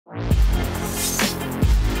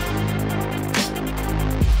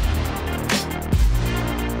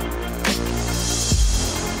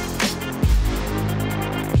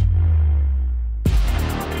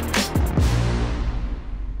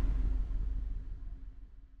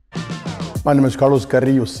My name is Carlos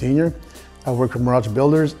Carrillo Sr. I work for Mirage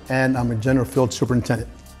Builders and I'm a general field superintendent.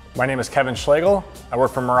 My name is Kevin Schlegel. I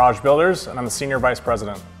work for Mirage Builders and I'm the Senior Vice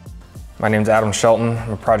President. My name is Adam Shelton.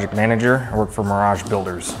 I'm a project manager. I work for Mirage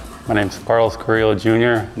Builders. My name is Carlos Carrillo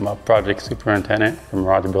Jr. I'm a project superintendent for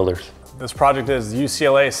Mirage Builders. This project is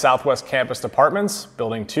UCLA Southwest Campus Apartments,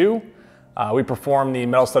 Building 2. We perform the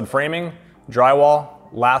metal stud framing, drywall,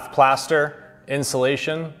 lath plaster,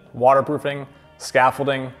 insulation, waterproofing,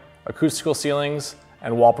 scaffolding, acoustical ceilings,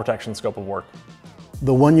 and wall protection scope of work.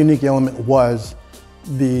 The one unique element was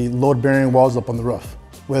the load-bearing walls up on the roof.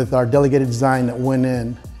 With our delegated design that went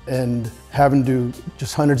in and having to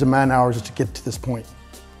just hundreds of man-hours to get to this point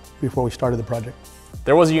before we started the project.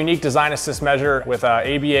 There was a unique design assist measure with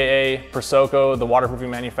ABAA, Persoco, the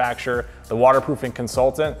waterproofing manufacturer, the waterproofing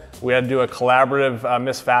consultant. We had to do a collaborative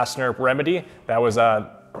mist fastener remedy that was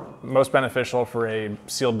most beneficial for a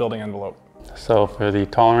sealed building envelope. So for the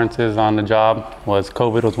tolerances on the job,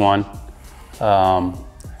 COVID was one.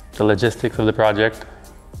 The logistics of the project,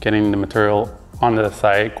 getting the material onto the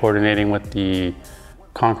site, coordinating with the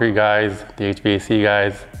concrete guys, the HVAC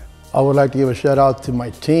guys. I would like to give a shout out to my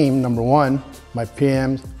team, number one, my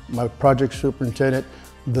PMs, my project superintendent,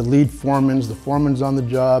 the lead foremans, the foremans on the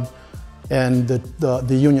job, and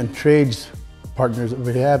the union trades partners that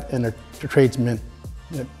we have and the tradesmen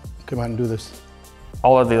that come out and do this.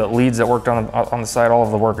 All of the leads that worked on the site, all of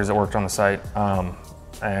the workers that worked on the site,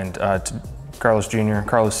 and to Carlos Jr.,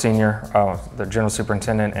 Carlos Sr., the General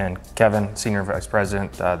Superintendent, and Kevin, Senior Vice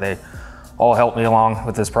President, they all helped me along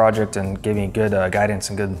with this project and gave me good guidance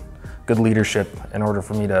and good leadership in order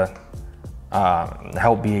for me to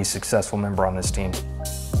help be a successful member on this team.